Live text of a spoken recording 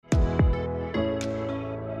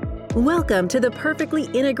Welcome to the Perfectly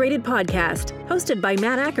Integrated Podcast, hosted by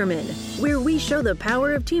Matt Ackerman, where we show the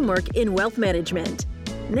power of teamwork in wealth management.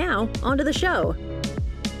 Now, onto the show.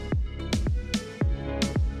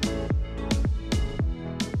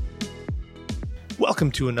 Welcome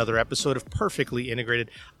to another episode of Perfectly Integrated.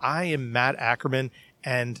 I am Matt Ackerman,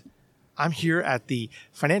 and I'm here at the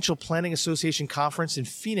Financial Planning Association Conference in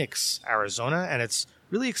Phoenix, Arizona, and it's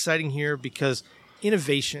really exciting here because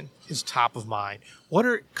innovation is top of mind. What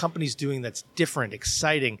are companies doing that's different,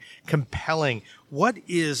 exciting, compelling? What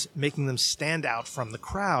is making them stand out from the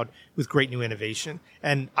crowd with great new innovation?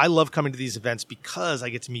 And I love coming to these events because I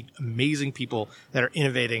get to meet amazing people that are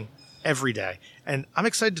innovating every day. And I'm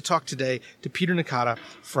excited to talk today to Peter Nakada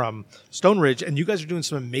from Stone Ridge. And you guys are doing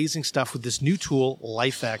some amazing stuff with this new tool,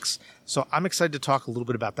 LifeX. So I'm excited to talk a little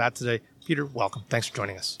bit about that today. Peter, welcome. Thanks for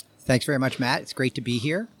joining us. Thanks very much, Matt. It's great to be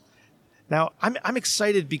here. Now, I'm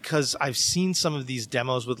excited because I've seen some of these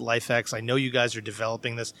demos with LifeX. I know you guys are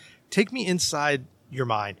developing this. Take me inside your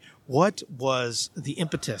mind. What was the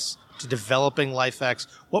impetus to developing LifeX?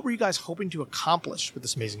 What were you guys hoping to accomplish with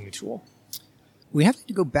this amazing new tool? We have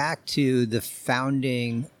to go back to the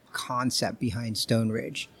founding concept behind Stone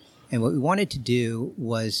Ridge. And what we wanted to do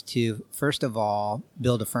was to, first of all,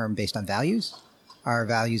 build a firm based on values. Our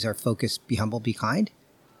values are focus, be humble, be kind.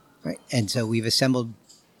 Right? And so we've assembled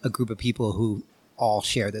a group of people who all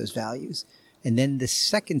share those values. And then the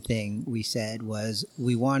second thing we said was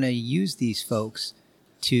we want to use these folks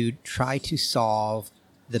to try to solve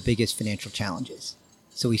the biggest financial challenges.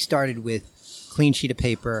 So we started with clean sheet of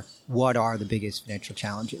paper. What are the biggest financial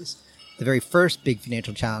challenges? The very first big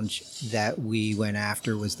financial challenge that we went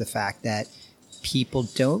after was the fact that people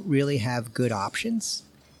don't really have good options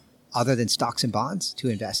other than stocks and bonds to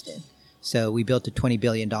invest in. So we built a $20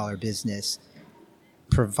 billion business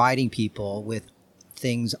providing people with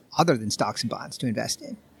things other than stocks and bonds to invest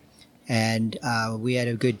in. And we had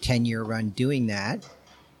a good 10-year run doing that.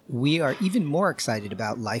 We are even more excited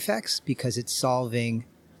about LifeX because it's solving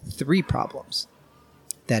three problems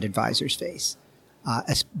that advisors face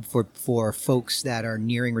for folks that are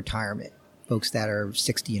nearing retirement, folks that are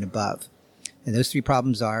 60 and above. And those three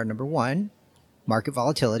problems are, number one, market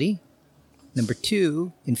volatility. Number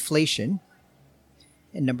two, inflation.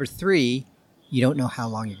 And number three, you don't know how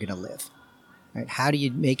long you're going to live. Right? How do you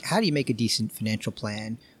make a decent financial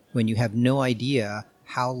plan when you have no idea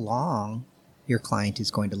how long your client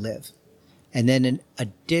is going to live? And then an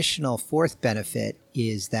additional fourth benefit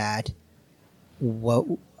is that what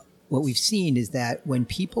we've seen is that when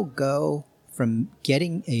people go from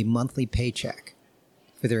getting a monthly paycheck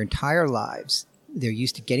for their entire lives, they're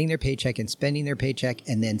used to getting their paycheck and spending their paycheck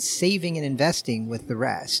and then saving and investing with the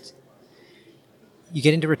rest. You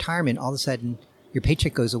get into retirement, all of a sudden your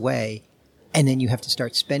paycheck goes away and then you have to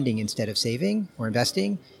start spending instead of saving or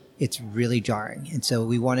investing. It's really jarring. And so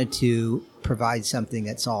we wanted to provide something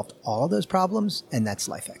that solved all of those problems, and that's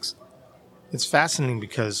LifeX. It's fascinating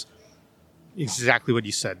because exactly what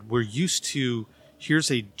you said. We're used to, here's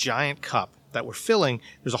a giant cup that we're filling.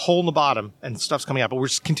 There's a hole in the bottom and stuff's coming out, but we're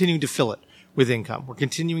just continuing to fill it with income. We're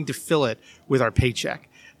continuing to fill it with our paycheck.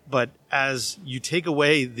 But as you take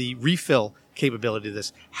away the refill capability of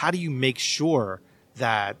this, how do you make sure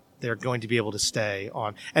that they're going to be able to stay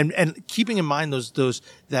on and keeping in mind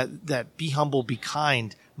that be humble, be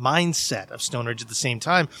kind mindset of Stone Ridge at the same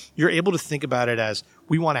time, you're able to think about it as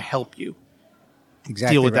we want to help you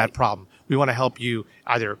deal with that problem. We want to help you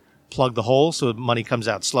either plug the hole so money comes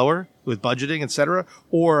out slower with budgeting, et cetera,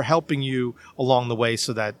 or helping you along the way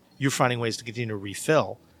so that you're finding ways to continue to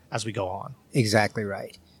refill as we go on. Exactly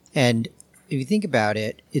right. And if you think about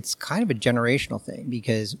it, it's kind of a generational thing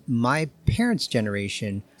because my parents'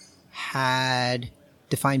 generation had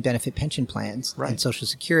defined benefit pension plans and Social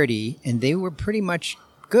Security, and they were pretty much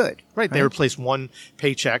good. Right. They replaced one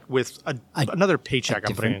paycheck with another paycheck,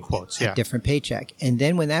 I'm putting in quotes. A different paycheck. And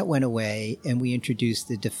then when that went away and we introduced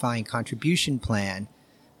the defined contribution plan,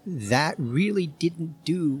 that really didn't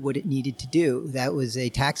do what it needed to do. That was a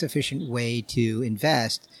tax-efficient way to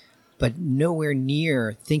invest, but nowhere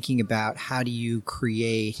near thinking about how do you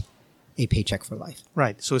create a paycheck for life.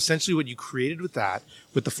 Right. So essentially what you created with that,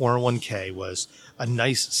 with the 401k, was a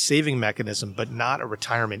nice saving mechanism, but not a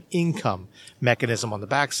retirement income mechanism on the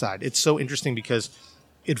backside. It's so interesting because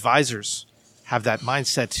advisors have that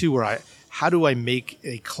mindset too, where how do I make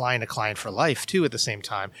a client for life too at the same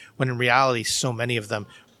time, when in reality, so many of them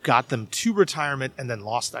got them to retirement and then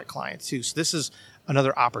lost that client too. So this is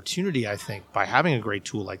another opportunity, I think, by having a great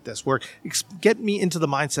tool like this, where get me into the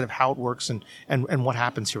mindset of how it works and what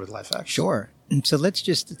happens here with LifeX. Sure. So let's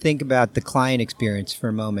just think about the client experience for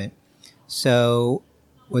a moment. So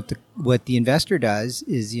What the investor does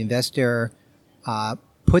is the investor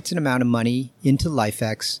puts an amount of money into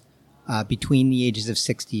LifeX between the ages of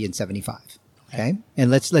 60 and 75. Okay, and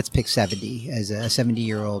let's pick 70 as a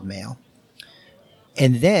 70-year-old male,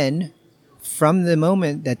 and then from the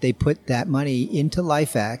moment that they put that money into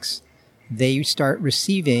LifeX, they start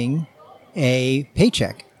receiving a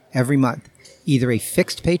paycheck every month, either a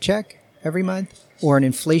fixed paycheck every month or an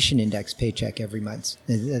inflation index paycheck every month.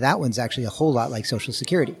 That one's actually a whole lot like Social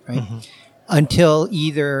Security, right? Mm-hmm. Until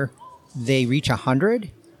either they reach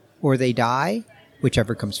 100 or they die,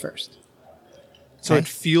 whichever comes first. So it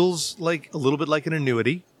feels like a little bit like an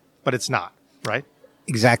annuity, but it's not, right?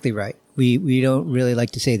 Exactly right. We don't really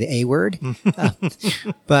like to say the A word,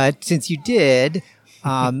 but since you did,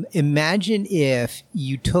 imagine if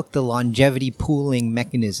you took the longevity pooling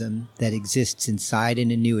mechanism that exists inside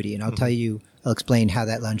an annuity, and I'll explain how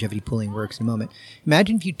that longevity pooling works in a moment.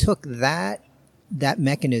 Imagine if you took that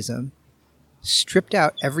mechanism, stripped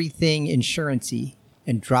out everything insurance-y,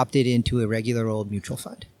 and dropped it into a regular old mutual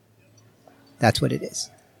fund. That's what it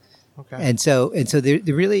is. Okay. And so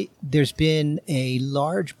there's been a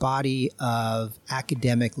large body of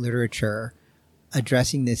academic literature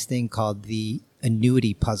addressing this thing called the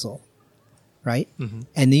annuity puzzle, right? Mm-hmm.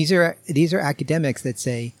 And these are academics that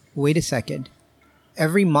say, wait a second,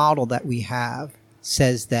 every model that we have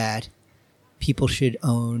says that people should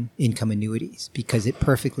own income annuities because it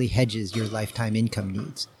perfectly hedges your lifetime income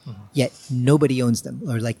needs. Mm-hmm. Yet nobody owns them,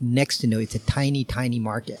 or like next to no. It's a tiny, tiny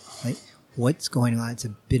market, right? What's going on? It's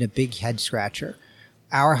been a big head scratcher.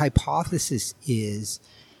 Our hypothesis is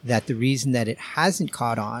that the reason that it hasn't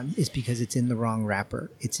caught on is because it's in the wrong wrapper.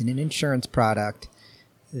 It's in an insurance product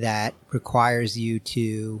that requires you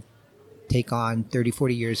to take on 30,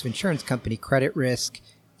 40 years of insurance company credit risk.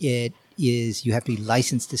 You have to be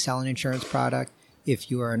licensed to sell an insurance product. If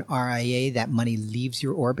you are an RIA, that money leaves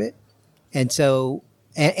your orbit. And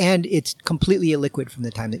it's completely illiquid from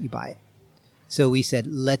the time that you buy it. So we said,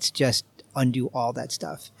 let's just undo all that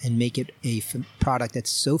stuff and make it a product that's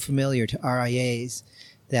so familiar to RIAs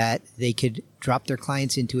that they could drop their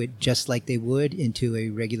clients into it just like they would into a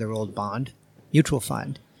regular old bond mutual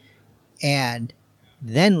fund. And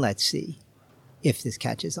then let's see if this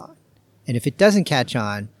catches on. And if it doesn't catch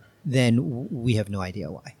on, then we have no idea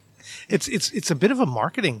why. It's a bit of a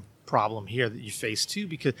marketing problem here that you face too,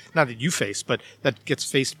 because not that you face, but that gets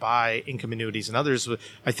faced by income annuities and others.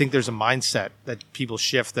 I think there's a mindset that people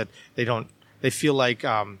shift that they feel like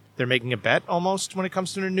they're making a bet almost when it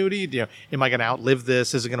comes to an annuity. Am I going to outlive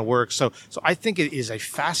this? Is it going to work? So I think it is a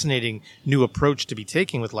fascinating new approach to be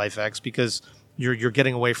taking with LifeX because you're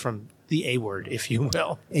getting away from the A word, if you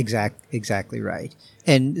will. Exactly right.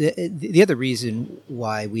 And the other reason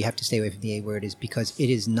why we have to stay away from the A word is because it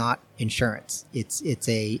is not insurance. It's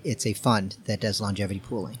a fund that does longevity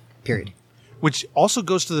pooling, period. Which also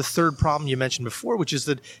goes to the third problem you mentioned before, which is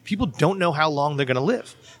that people don't know how long they're going to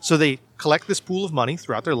live. So they collect this pool of money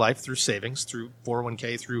throughout their life through savings, through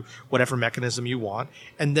 401k, through whatever mechanism you want.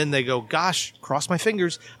 And then they go, gosh, cross my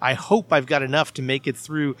fingers. I hope I've got enough to make it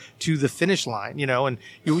through to the finish line, and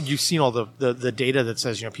you've seen all the data that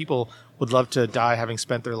says, people would love to die having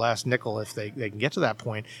spent their last nickel if they can get to that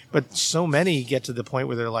point. But so many get to the point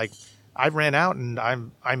where they're like, I ran out and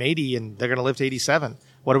I'm 80 and they're going to live to 87.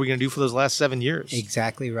 What are we going to do for those last 7 years?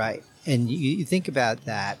 Exactly right. And you think about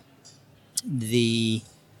that, the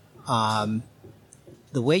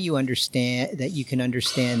way you can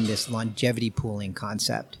understand this longevity pooling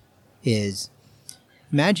concept is,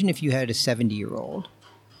 imagine if you had a 70-year-old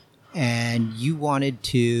and you wanted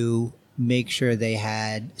to make sure they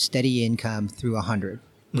had steady income through 100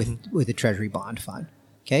 with a treasury bond fund.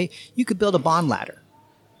 Okay? You could build a bond ladder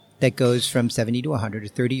that goes from 70 to 100, a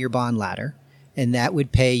 30-year bond ladder. And that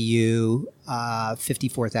would pay you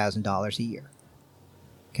 $54,000 a year.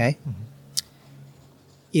 Okay? Mm-hmm.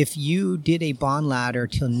 If you did a bond ladder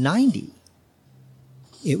till 90,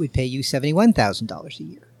 it would pay you $71,000 a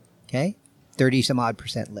year. Okay? 30 some odd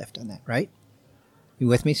 % lift on that, right? You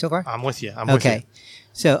with me so far? I'm with you. Okay.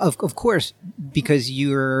 So of course, because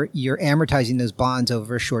you're amortizing those bonds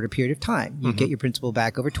over a shorter period of time, you get your principal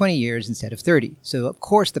back over 20 years instead of 30. So of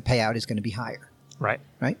course the payout is going to be higher. Right.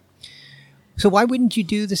 Right? So why wouldn't you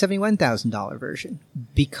do the $71,000 version?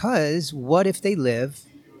 Because what if they live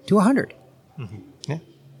to 100? Mm-hmm. Yeah.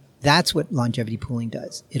 That's what longevity pooling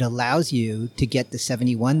does. It allows you to get the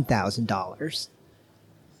 $71,000.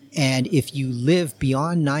 And if you live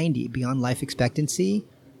beyond 90, beyond life expectancy,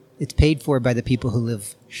 it's paid for by the people who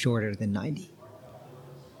live shorter than 90.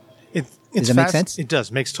 Does that make sense? It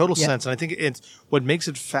does. Makes total sense. And I think what makes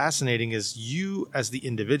it fascinating is you as the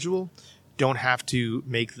individual don't have to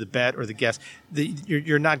make the bet or the guess.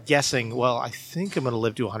 You're not guessing, well, I think I'm going to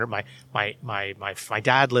live to 100. My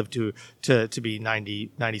dad lived to be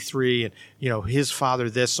 93, and his father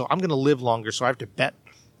this, so I'm going to live longer, so I have to bet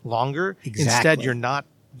longer. Exactly. Instead, you're not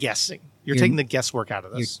guessing. You're taking the guesswork out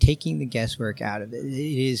of this. You're taking the guesswork out of it.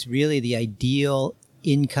 It is really the ideal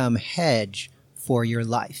income hedge for your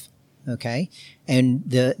life. Okay. And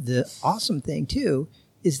the awesome thing too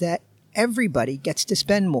is that everybody gets to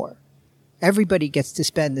spend more. Everybody gets to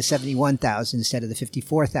spend the $71,000 instead of the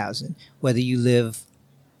 $54,000. Whether you live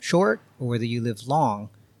short or whether you live long,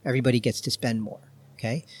 everybody gets to spend more.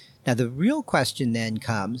 Okay. Now the real question then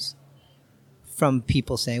comes from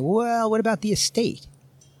people saying, well, what about the estate?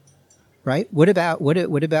 Right? What about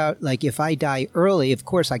like if I die early, of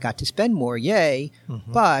course I got to spend more, yay,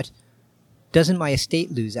 but doesn't my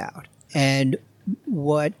estate lose out? And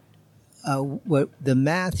what the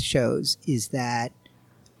math shows is that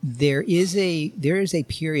there is a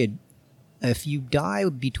period, if you die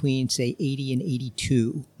between say 80 and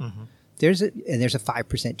 82, there's a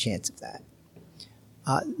 5% chance of that.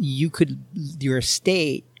 Your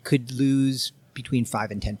estate could lose between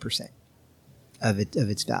 5 and 10% of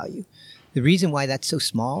its value. The reason why that's so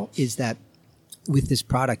small is that with this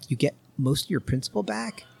product, you get most of your principal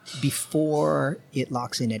back before it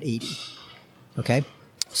locks in at 80. Okay?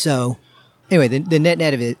 So anyway, the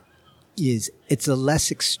net of it is it's a less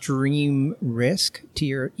extreme risk to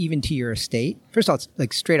your estate. First of all, it's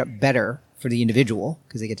like straight up better for the individual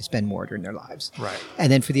because they get to spend more during their lives. Right. And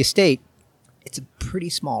then for the estate, it's a pretty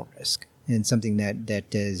small risk and something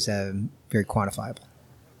that is very quantifiable.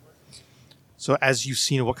 So as you've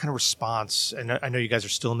seen, what kind of response, and I know you guys are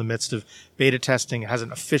still in the midst of beta testing, it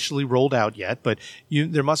hasn't officially rolled out yet, but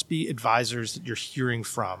there must be advisors that you're hearing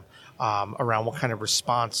from around what kind of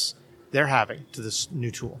response they're having to this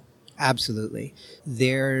new tool. Absolutely.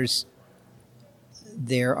 There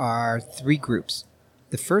are 3 groups.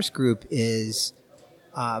 The first group is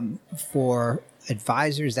for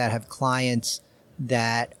advisors that have clients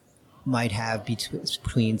that might have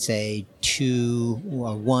between say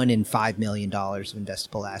 $1 and $5 million of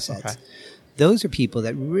investable assets. Okay. Those are people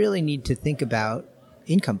that really need to think about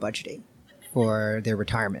income budgeting for their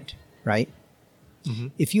retirement, right? Mm-hmm.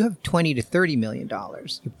 If you have $20 to $30 million,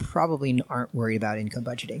 you probably aren't worried about income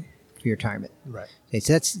budgeting for your retirement. Right. Okay,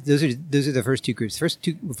 so those are the first 2 groups.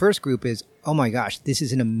 The first group is, oh my gosh, this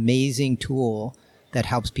is an amazing tool that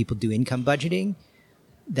helps people do income budgeting.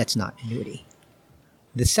 That's not annuity.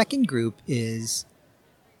 The second group is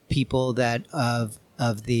people that of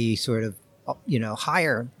the sort of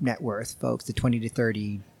higher net worth folks, the 20 to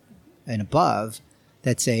 30 and above,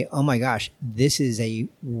 that say, oh my gosh, this is a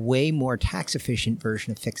way more tax efficient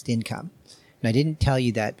version of fixed income. And I didn't tell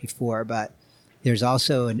you that before, but there's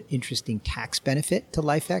also an interesting tax benefit to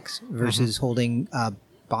LifeX versus holding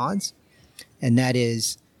bonds. And that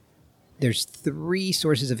is there's 3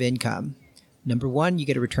 sources of income. Number 1, you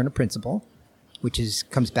get a return of principal, which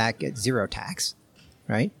comes back at 0 tax,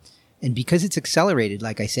 right? And because it's accelerated,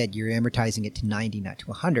 like I said, you're amortizing it to 90, not to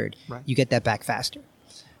 100. Right. You get that back faster.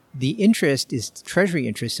 The interest is treasury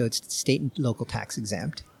interest, so it's state and local tax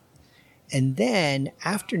exempt. And then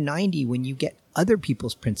after 90, when you get other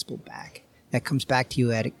people's principal back, that comes back to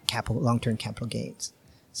you at long-term capital gains.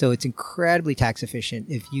 So it's incredibly tax efficient.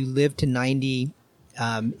 If you live to 90,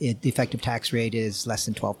 the effective tax rate is less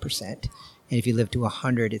than 12%. And if you live to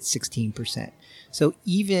 100, it's 16%. So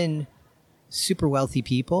even super wealthy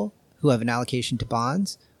people who have an allocation to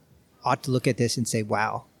bonds ought to look at this and say,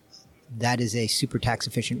 wow, that is a super tax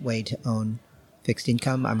efficient way to own fixed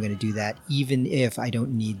income. I'm going to do that even if I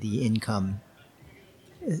don't need the income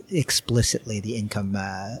explicitly, the income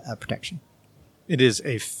protection. It is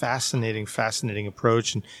a fascinating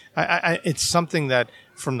approach. And it's something that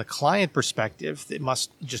from the client perspective, it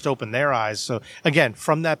must just open their eyes. So again,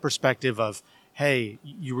 from that perspective of, hey,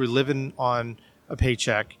 you were living on a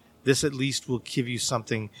paycheck, this at least will give you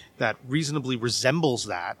something that reasonably resembles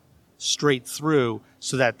that straight through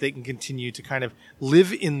so that they can continue to kind of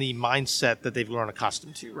live in the mindset that they've grown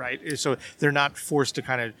accustomed to, right? So they're not forced to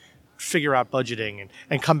kind of figure out budgeting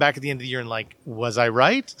and come back at the end of the year and like, was I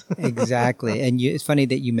right? Exactly. And it's funny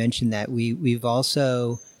that you mentioned that. We've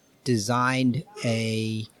also designed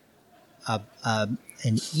an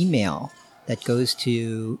email that goes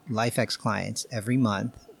to LifeX clients every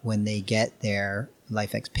month when they get their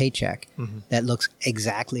LifeX paycheck that looks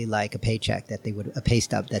exactly like a paycheck that they would, a pay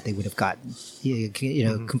stub that they would have gotten,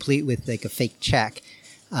 complete with like a fake check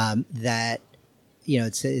that,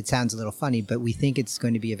 it sounds a little funny, but we think it's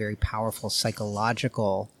going to be a very powerful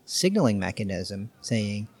psychological signaling mechanism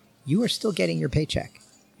saying you are still getting your paycheck.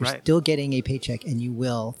 You're Right. still getting a paycheck, and you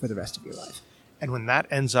will for the rest of your life. And when that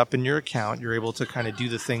ends up in your account, you're able to kind of do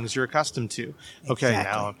the things you're accustomed to. Okay, Exactly.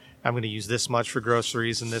 now I'm going to use this much for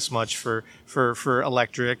groceries and this much for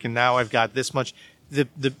electric, and now I've got this much. It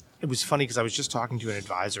was funny because I was just talking to an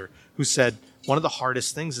advisor who said one of the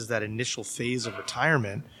hardest things is that initial phase of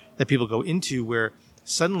retirement that people go into where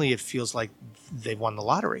suddenly it feels like they won the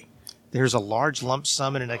lottery. There's a large lump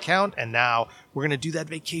sum in an account, and now we're going to do that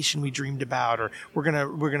vacation we dreamed about, or we're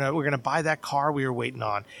going to buy that car we were waiting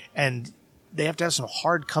on. And they have to have some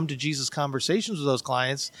hard come to Jesus conversations with those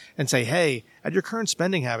clients and say, hey, at your current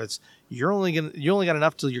spending habits, you only got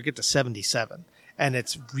enough till you get to 77. And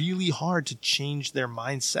it's really hard to change their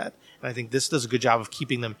mindset. And I think this does a good job of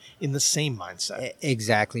keeping them in the same mindset.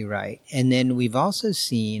 Exactly right. And then we've also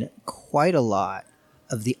seen quite a lot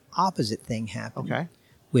of the opposite thing happen. Okay.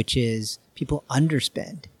 Which is people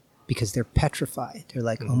underspend because they're petrified. They're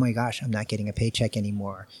like, oh my gosh, I'm not getting a paycheck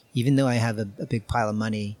anymore. Even though I have a big pile of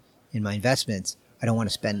money in my investments, I don't want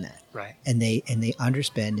to spend that. Right. And they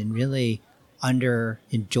underspend and really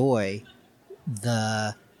enjoy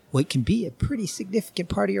what can be a pretty significant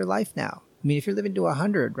part of your life now. I mean, if you're living to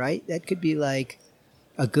 100, right, that could be like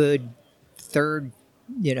a good third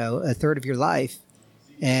of your life.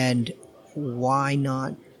 And why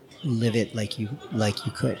not live it like you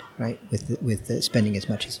could, right? With the spending as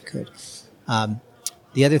much as you could.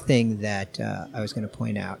 The other thing that I was going to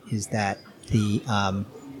point out is that the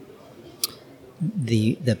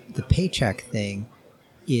paycheck thing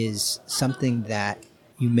is something that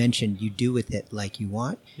you mentioned you do with it like you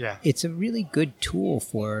want. Yeah. It's a really good tool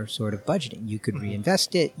for sort of budgeting. You could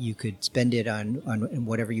reinvest it. You could spend it on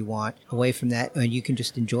whatever you want. Away from that, and you can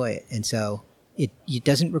just enjoy it. And so it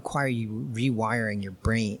doesn't require you rewiring your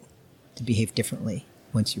brain to behave differently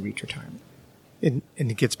once you reach retirement. And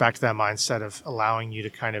it gets back to that mindset of allowing you to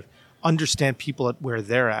kind of understand people at where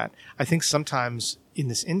they're at. I think sometimes in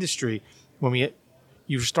this industry,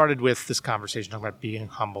 you started with this conversation talking about being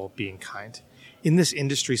humble, being kind. In this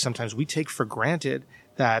industry, sometimes we take for granted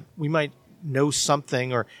that we might know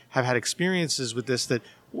something or have had experiences with this that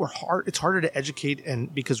it's harder to educate,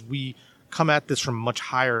 and because we come at this from a much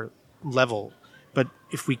higher level. But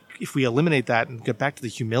if we eliminate that and get back to the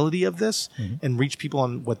humility of this and reach people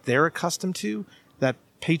on what they're accustomed to, that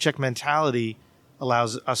paycheck mentality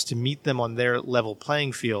allows us to meet them on their level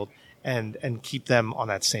playing field and keep them on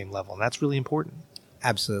that same level. And that's really important.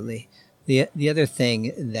 Absolutely. The other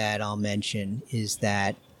thing that I'll mention is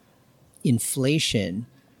that inflation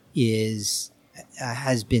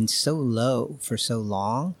has been so low for so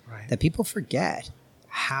long that people forget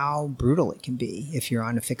how brutal it can be if you're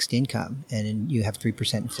on a fixed income and you have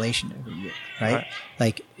 3% inflation every year, right?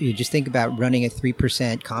 Like, you just think about running a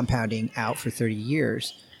 3% compounding out for 30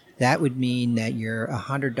 years. That would mean that your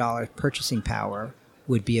 $100 purchasing power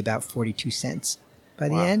would be about 42 cents by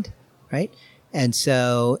the end, right? And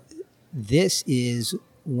so this is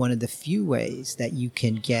one of the few ways that you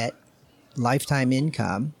can get lifetime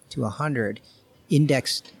income to 100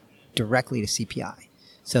 indexed directly to CPI.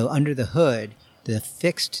 So under the hood, the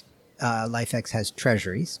fixed LifeX has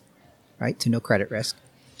treasuries, right? So no credit risk.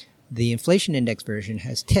 The inflation index version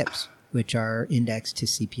has tips, which are indexed to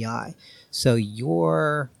CPI. So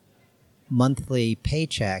your monthly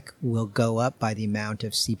paycheck will go up by the amount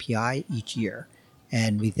of CPI each year.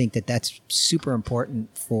 And we think that that's super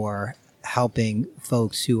important for helping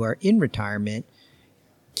folks who are in retirement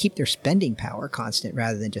keep their spending power constant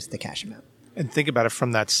rather than just the cash amount. And think about it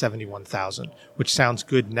from that 71,000, which sounds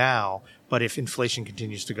good now, but if inflation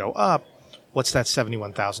continues to go up, what's that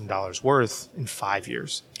 $71,000 worth in 5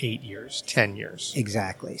 years, 8 years, 10 years?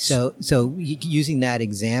 Exactly. So using that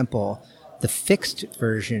example, the fixed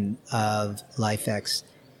version of LifeX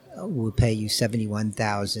will pay you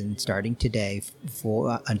 $71,000 starting today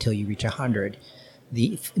for until you reach 100.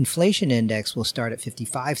 The inflation index will start at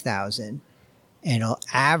 55,000 and it'll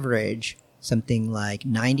average something like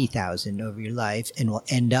 90,000 over your life and will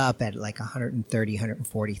end up at like 130,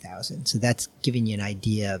 140,000. So that's giving you an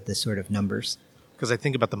idea of the sort of numbers. Because I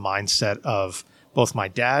think about the mindset of both my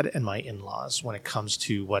dad and my in-laws when it comes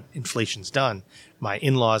to what inflation's done. My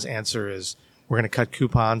in-laws' answer is, we're going to cut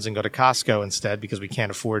coupons and go to Costco instead because we can't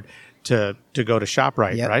afford to go to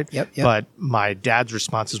ShopRite, right? Yep. But my dad's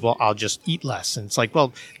response is, well, I'll just eat less. And it's like,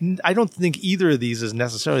 well, I don't think either of these is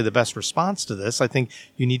necessarily the best response to this. I think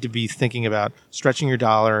you need to be thinking about stretching your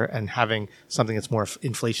dollar and having something that's more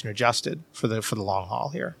inflation adjusted for the long haul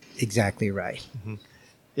here. Exactly right. Mm-hmm.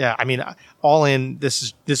 Yeah, I mean, all in,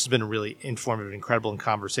 this has been a really informative, incredible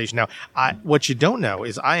conversation. Now, what you don't know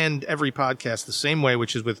is I end every podcast the same way,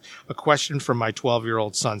 which is with a question from my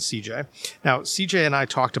 12-year-old son, CJ. Now, CJ and I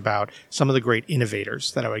talked about some of the great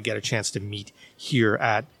innovators that I would get a chance to meet here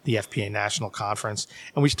at the FPA National Conference.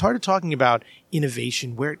 And we started talking about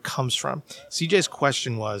innovation, where it comes from. CJ's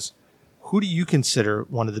question was, who do you consider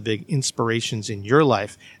one of the big inspirations in your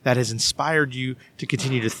life that has inspired you to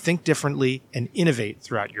continue to think differently and innovate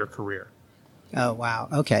throughout your career? Oh, wow.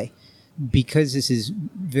 Okay. Because this is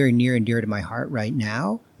very near and dear to my heart right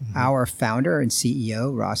now, our founder and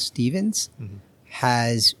CEO, Ross Stevens,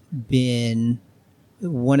 has been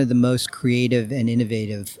one of the most creative and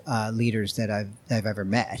innovative leaders that I've ever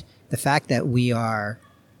met. The fact that we are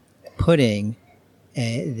putting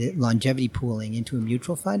the longevity pooling into a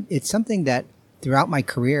mutual fund, it's something that throughout my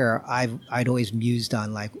career I'd always mused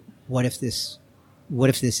on, like, what if this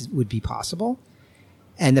would be possible?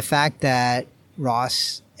 And the fact that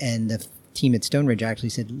Ross and the team at Stonebridge actually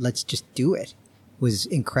said, let's just do it, was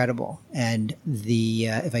incredible. And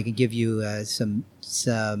if I could give you some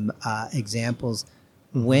examples,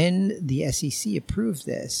 when the SEC approved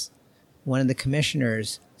this, one of the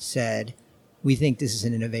commissioners said, we think this is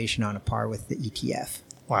an innovation on a par with the ETF.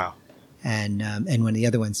 Wow. And one of the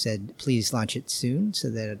other ones said, please launch it soon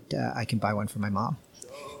so that I can buy one for my mom.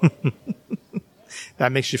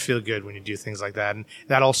 That makes you feel good when you do things like that. And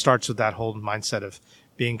that all starts with that whole mindset of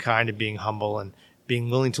being kind and being humble and being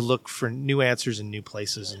willing to look for new answers in new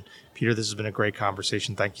places. And Peter, this has been a great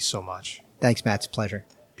conversation. Thank you so much. Thanks, Matt. It's a pleasure.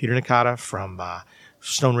 Peter Nakada from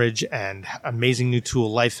Stone Ridge and amazing new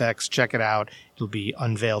tool, LifeX. Check it out. It'll be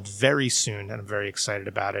unveiled very soon, and I'm very excited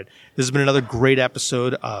about it. This has been another great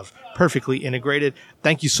episode of Perfectly Integrated.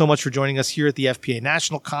 Thank you so much for joining us here at the FPA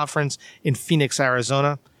National Conference in Phoenix,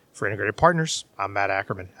 Arizona. For Integrated Partners, I'm Matt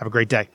Ackerman. Have a great day.